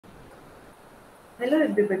Hello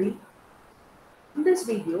everybody. In this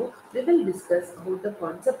video, we will discuss about the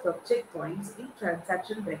concept of checkpoints in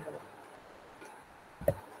transaction recovery.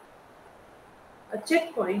 A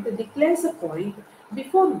checkpoint declares a point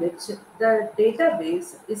before which the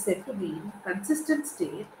database is said to be in consistent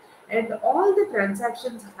state and all the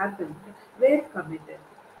transactions happened were committed.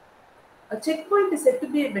 A checkpoint is said to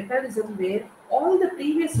be a mechanism where all the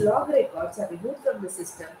previous log records are removed from the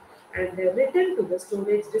system and written to the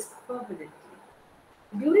storage disk permanently.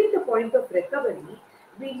 During the point of recovery,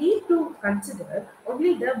 we need to consider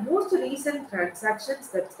only the most recent transactions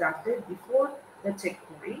that started before the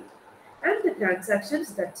checkpoint and the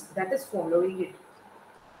transactions that is following it.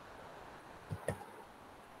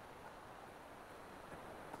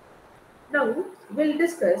 Now we'll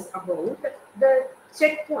discuss about the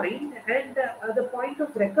checkpoint and the point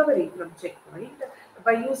of recovery from checkpoint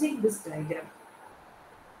by using this diagram.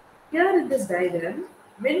 Here in this diagram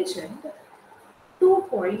mentioned 2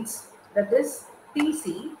 points, that is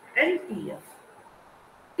TC and TF.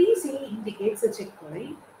 TC indicates a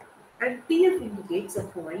checkpoint and TF indicates a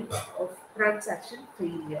point of transaction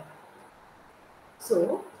failure.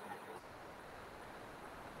 So,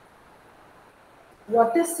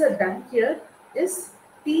 what is done here is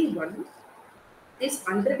T1 is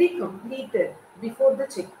already completed before the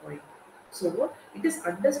checkpoint. So, it is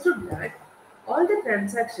understood that all the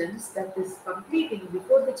transactions that is completing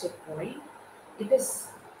before the checkpoint, it is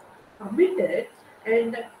committed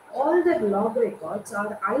and all the log records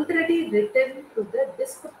are already written to the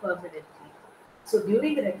disk permanently. So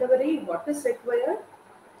during recovery, what is required?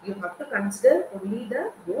 You have to consider only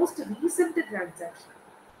the most recent transaction.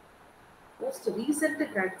 Most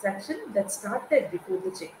recent transaction that started before the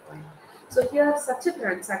checkpoint. So here such a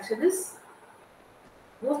transaction is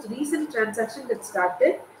most recent transaction that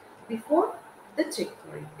started before the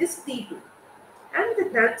checkpoint is T2 and the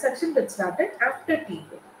transaction that started after T2.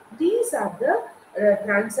 These are the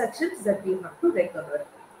transactions that you have to recover.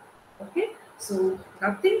 Okay, so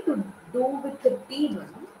nothing to do with the T1.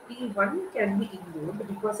 T1 can be ignored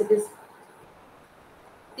because it is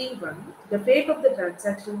T1. The fate of the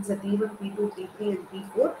transactions are T1, T2, T3 and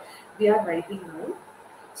T4 we are writing now.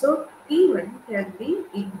 So T1 can be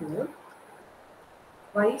ignored.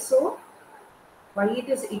 Why so? Why it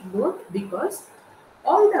is ignored? Because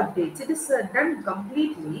all the updates, it is done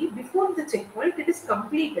completely before the checkpoint, it is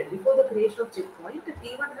completed. Before the creation of checkpoint,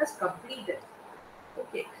 T1 has completed.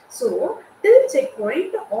 Okay, so till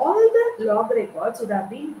checkpoint, all the log records would have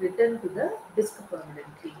been written to the disk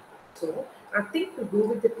permanently. So nothing to do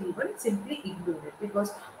with the T1, simply ignore it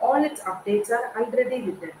because all its updates are already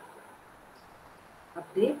written.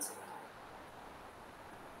 Updates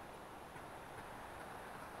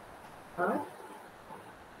are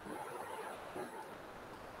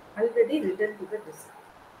already written to the disk.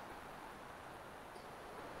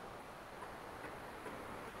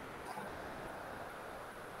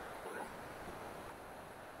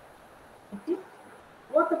 Okay,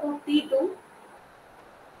 what about T2?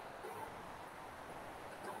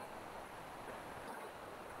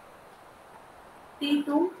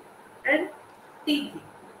 T2 and T3.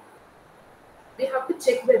 We have to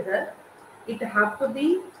check whether it have to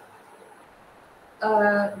be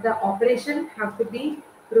the operation have to be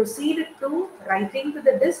proceeded to writing to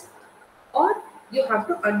the disk or you have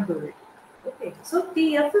to undo it. Okay, so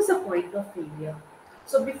TF is a point of failure.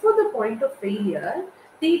 So before the point of failure,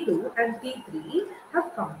 T2 and T3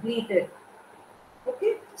 have completed.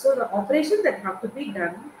 Okay, so the operation that have to be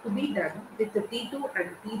done with the T2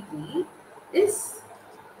 and T3 is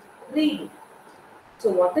redo. So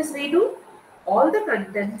what is redo? All the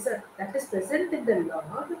contents that is present in the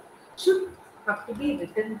log should have to be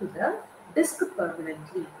written to the disk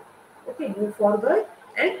permanently. Okay, move forward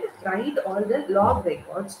and write all the log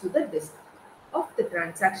records to the disk of the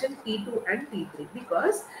transaction T2 and T3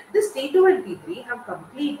 because this T2 and T3 have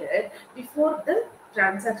completed before the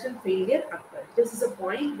transaction failure occurred. This is a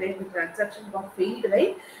point where the transaction got failed,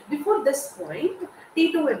 right? Before this point,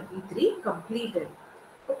 T2 and T3 completed.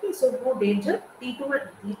 Okay, so no danger, T2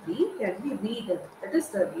 and T3 can be read. That is,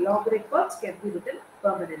 the log records can be written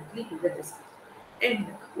permanently to the disk. And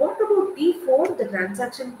what about T4, the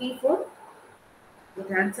transaction T4? The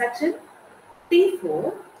transaction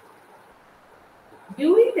T4,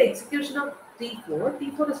 during the execution of T4,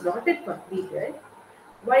 T4 is not yet completed.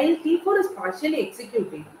 While T4 is partially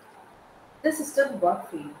executing, the system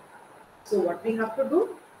got failed. So what we have to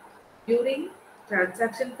do? During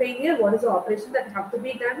transaction failure, what is the operation that have to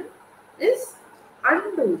be done? Is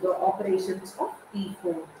undo the operations of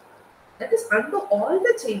T4. That is, undo all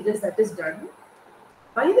the changes that is done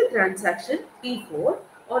by the transaction T4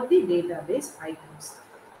 on the database items.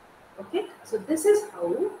 Okay, So this is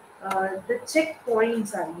how the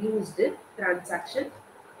checkpoints are used in transaction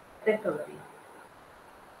recovery.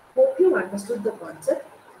 Hope you understood the concept.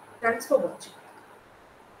 Thanks for watching.